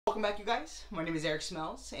welcome back, you guys. My name is Eric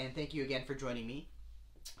Smells, and thank you again for joining me.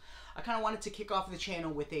 I kind of wanted to kick off the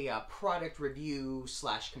channel with a product review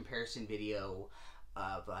 / comparison video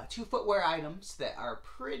of two footwear items that are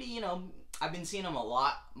pretty, I've been seeing them a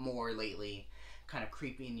lot more lately, kind of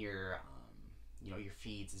creeping your, your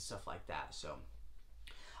feeds and stuff like that. So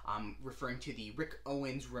I'm referring to the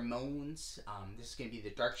Owens Ramones. This is going to be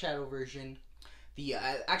the dark shadow version.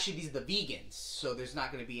 Actually, these are the vegans, so there's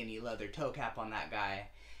not going to be any leather toe cap on that guy.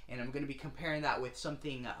 And I'm going to be comparing that with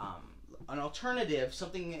something, an alternative,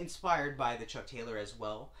 something inspired by the Chuck Taylor as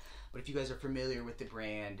well. But if you guys are familiar with the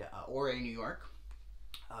brand Orée New York,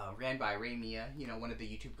 ran by Ray Mia, one of the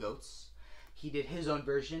YouTube goats, he did his own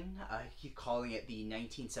version. He's calling it the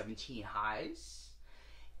 1917 Highs.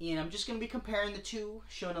 And I'm just going to be comparing the two,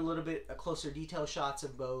 showing a little bit closer detail shots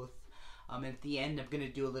of both. And at the end, I'm going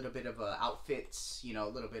to do a little bit of outfits, a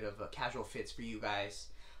little bit of casual fits for you guys.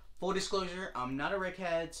 Full disclosure, I'm not a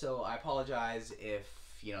Rickhead, so I apologize if,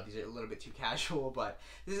 these are a little bit too casual, but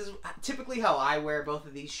this is typically how I wear both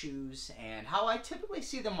of these shoes and how I typically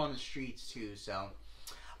see them on the streets too. So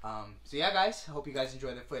yeah, guys, I hope you guys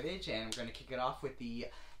enjoy the footage, and I'm going to kick it off with the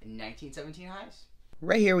 1917 Highs.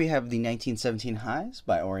 Right here we have the 1917 Highs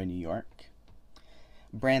by Orée New York.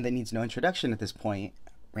 A brand that needs no introduction at this point.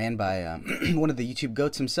 Ran by one of the YouTube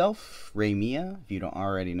goats himself, Ray Mia, if you don't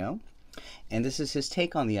already know. And this is his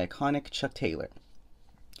take on the iconic Chuck Taylor.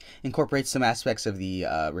 Incorporates some aspects of the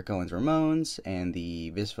Rick Owens Ramones and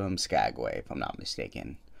the Visfum Skagway, if I'm not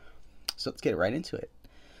mistaken. So let's get right into it.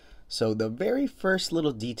 So the very first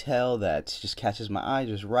little detail that just catches my eye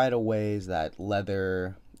just right away is that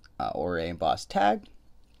leather Orée embossed tag.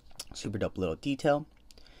 Super dope little detail.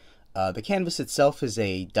 The canvas itself is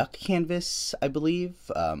a duck canvas, I believe.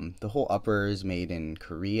 The whole upper is made in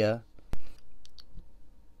Korea.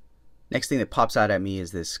 Next thing that pops out at me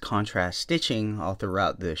is this contrast stitching all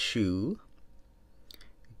throughout the shoe.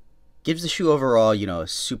 Gives the shoe overall, a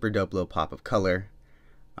super dope little pop of color.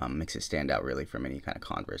 Makes it stand out really from any kind of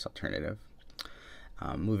Converse alternative.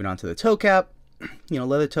 Moving on to the toe cap.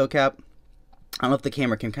 Leather toe cap. I don't know if the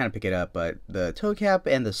camera can kind of pick it up, but the toe cap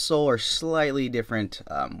and the sole are slightly different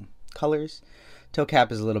colors. Toe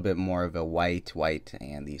cap is a little bit more of a white,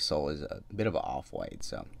 and the sole is a bit of an off-white.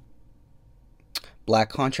 So black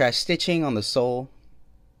contrast stitching on the sole,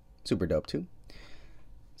 super dope too.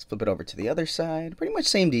 Let's flip it over to the other side. Pretty much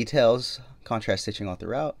same details, contrast stitching all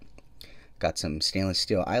throughout. Got some stainless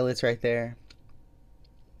steel eyelets right there.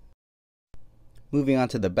 Moving on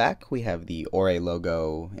to the back, we have the Orée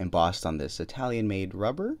logo embossed on this Italian-made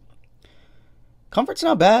rubber. Comfort's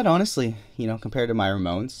not bad, honestly, compared to my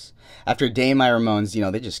Ramones. After a day in my Ramones,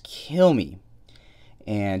 they just kill me.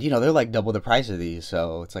 And, they're like double the price of these,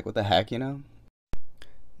 so it's like, what the heck,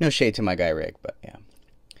 No shade to my guy Rick, but yeah.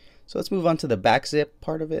 So let's move on to the back zip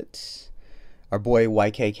part of it. Our boy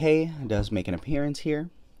YKK does make an appearance here.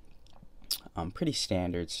 Pretty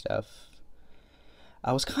standard stuff.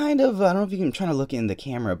 I was kind of, I don't know if you can try to look in the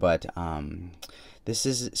camera, but this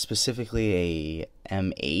is specifically a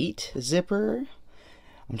M8 zipper.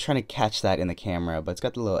 I'm trying to catch that in the camera, but it's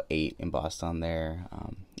got the little 8 embossed on there.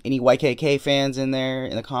 Any YKK fans in there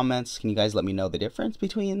in the comments? Can you guys let me know the difference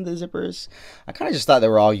between the zippers? I kind of just thought they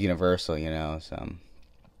were all universal, so.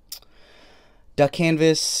 Duck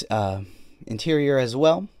canvas interior as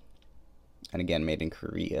well. And again, made in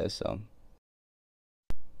Korea, so.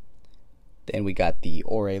 Then we got the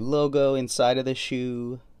Orée logo inside of the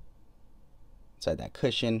shoe. Inside that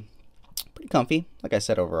cushion. Pretty comfy, like I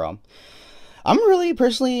said, overall. I'm really,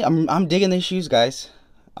 personally, I'm digging these shoes, guys.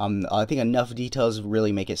 I think enough details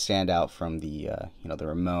really make it stand out from the, the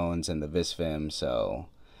Ramones and the Visfum, so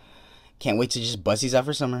can't wait to just bust these out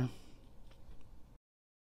for summer.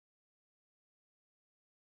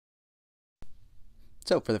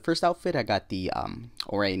 So for the first outfit, I got the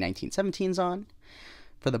Orée 1917s on.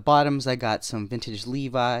 For the bottoms, I got some vintage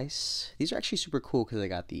Levi's. These are actually super cool because I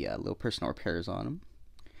got the little personal repairs on them.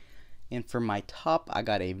 And for my top, I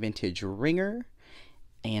got a vintage Ringer.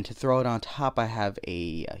 And to throw it on top, I have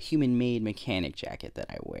a human-made mechanic jacket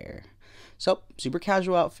that I wear. So, super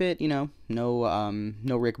casual outfit, no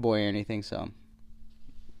Rick Boy or anything, so.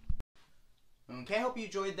 Okay, I hope you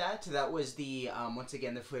enjoyed that. That was the, once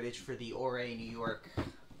again, the footage for the Orée New York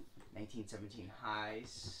 1917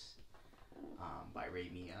 Highs. By Ray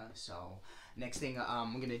Mia. So next thing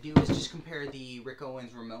I'm gonna do is just compare the Rick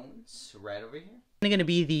Owens Ramones right over here. I'm gonna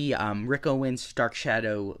be the Rick Owens Dark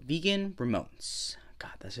Shadow Vegan Ramones.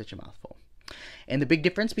 God, that's such a mouthful. And the big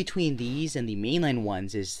difference between these and the mainline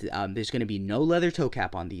ones is there's gonna be no leather toe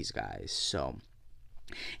cap on these guys. So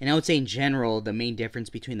And I would say in general, the main difference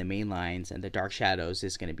between the main lines and the dark shadows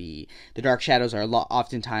is going to be the dark shadows are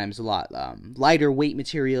oftentimes a lot lighter weight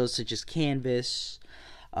materials such as canvas,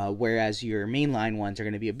 whereas your mainline ones are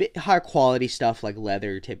going to be a bit higher quality stuff like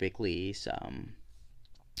leather typically. Some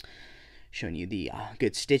showing you the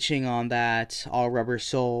good stitching on that, all rubber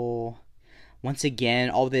sole. Once again,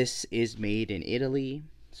 all this is made in Italy,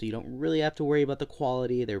 so you don't really have to worry about the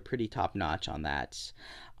quality. They're pretty top notch on that.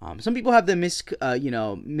 Some people have the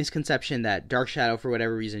misconception that dark shadow, for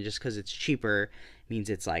whatever reason, just because it's cheaper, means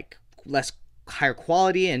it's like less higher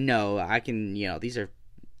quality. And no, I can, these are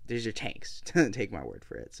tanks. Take my word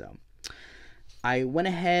for it. So I went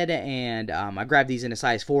ahead and I grabbed these in a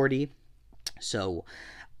size 40. So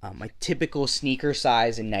my typical sneaker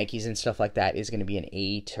size in Nikes and stuff like that is going to be an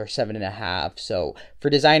 8 or 7.5. So for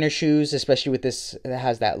designer shoes, especially with this that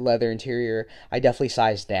has that leather interior, I definitely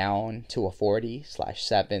size down to a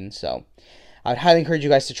 40/7. So I would highly encourage you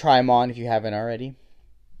guys to try them on if you haven't already.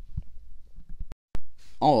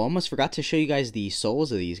 Oh, I almost forgot to show you guys the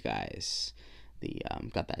soles of these guys. The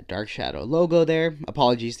got that dark shadow logo there.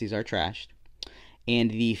 Apologies, these are trashed. And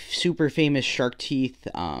the super famous shark teeth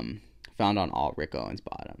found on all Rick Owens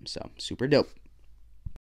bottoms. So super dope.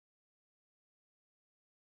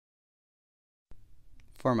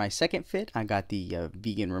 For my second fit, I got the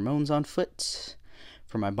vegan Ramones on foot.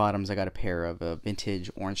 For my bottoms, I got a pair of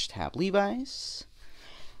vintage orange tab Levi's.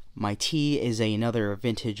 My tee is another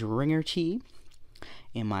vintage ringer tee.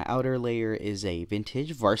 And my outer layer is a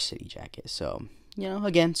vintage varsity jacket. So,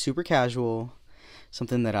 again, super casual.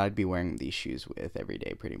 Something that I'd be wearing these shoes with every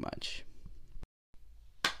day pretty much.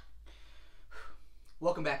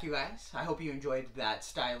 Welcome back, you guys. I hope you enjoyed that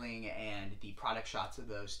styling and the product shots of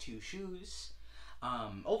those two shoes.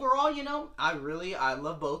 Overall, I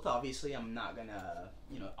love both. Obviously, I'm not gonna,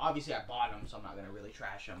 obviously I bought them, so I'm not gonna really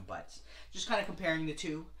trash them, but just kind of comparing the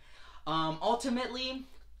two. Ultimately,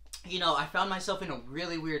 I found myself in a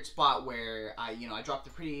really weird spot where I dropped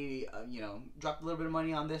dropped a little bit of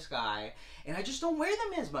money on this guy, and I just don't wear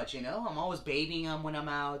them as much, I'm always babying them when I'm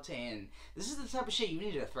out, and this is the type of shit you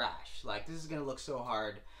need to thrash. Like, this is gonna look so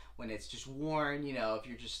hard when it's just worn, if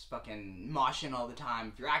you're just fucking moshing all the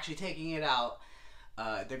time. If you're actually taking it out,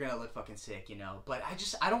 they're gonna look fucking sick, but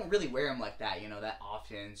I don't really wear them like that, that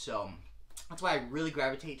often, so that's why I really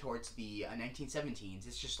gravitate towards the 1917s.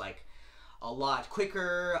 It's just like a lot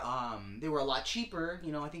quicker. They were a lot cheaper.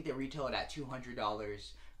 I think they retailed at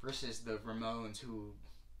 $200 versus the Ramones, who,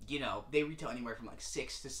 they retail anywhere from like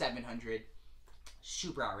 $600 to $700.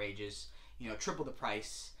 Super outrageous. Triple the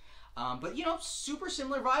price. But super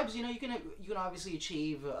similar vibes. You can obviously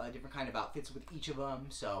achieve different kind of outfits with each of them.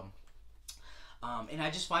 So, and I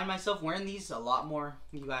just find myself wearing these a lot more,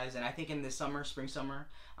 you guys. And I think in this summer, spring, summer,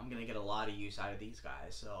 I'm going to get a lot of use out of these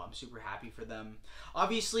guys. So I'm super happy for them.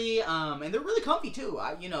 Obviously, and they're really comfy too.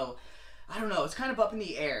 I don't know. It's kind of up in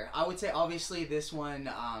the air. I would say, obviously, this one,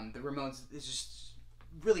 the Ramones, is just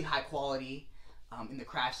really high quality in the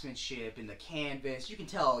craftsmanship, in the canvas. You can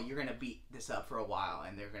tell you're going to beat this up for a while,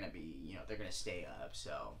 and they're going to be, they're going to stay up.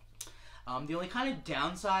 So the only kind of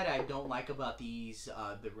downside I don't like about these,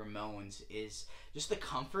 the Ramones, is just the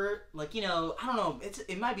comfort. Like, I don't know.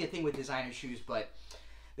 It might be a thing with designer shoes, but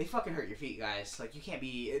they fucking hurt your feet, guys. Like, you can't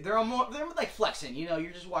be. They're like flexing.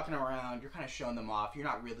 You're just walking around. You're kind of showing them off. You're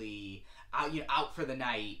not really out for the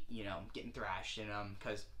night. Getting thrashed in them,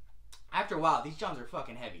 because after a while, these Johns are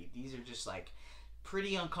fucking heavy. These are just like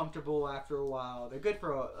pretty uncomfortable after a while. They're good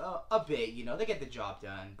for a bit. They get the job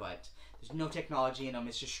done, but there's no technology in them.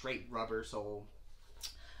 It's just straight rubber sole.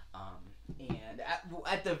 And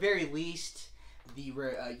at the very least, the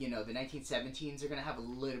 1917s are gonna have a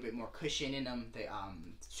little bit more cushion in them. They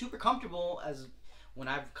super comfortable as when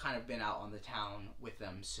I've kind of been out on the town with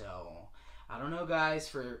them. So I don't know, guys,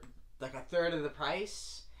 for like a third of the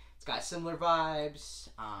price, it's got similar vibes.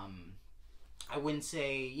 I wouldn't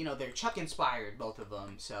say, they're Chuck inspired, both of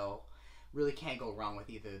them. So really can't go wrong with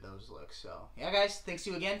either of those looks. So yeah, guys, thanks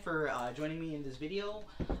to you again for joining me in this video.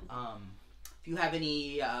 If you have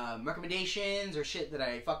any recommendations or shit that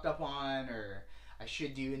I fucked up on or I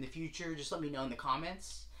should do in the future, just let me know in the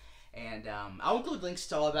comments, and I'll include links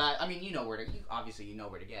to all that. I mean, obviously you know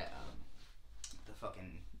where to get the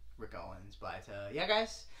fucking Rick Owens. But yeah,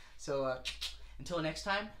 guys, so until next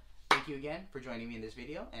time, thank you again for joining me in this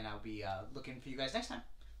video, and I'll be looking for you guys next time.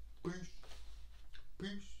 Peace. Peace.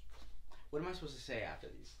 What am I supposed to say after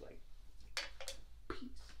these? Like,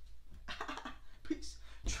 peace. Peace.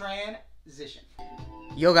 position.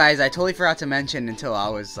 Yo guys, I totally forgot to mention until I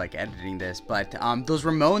was like editing this, but those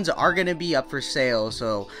Ramones are gonna be up for sale,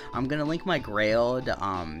 so I'm gonna link my Grailed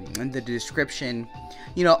in the description.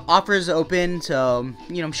 You know, offers open, so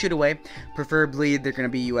you know, shoot away. Preferably they're gonna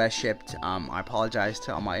be US shipped. I apologize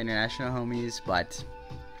to all my international homies, but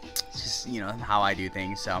it's just, you know, how I do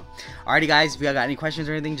things. So alrighty guys, if you got any questions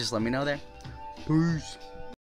or anything, just let me know there. Peace.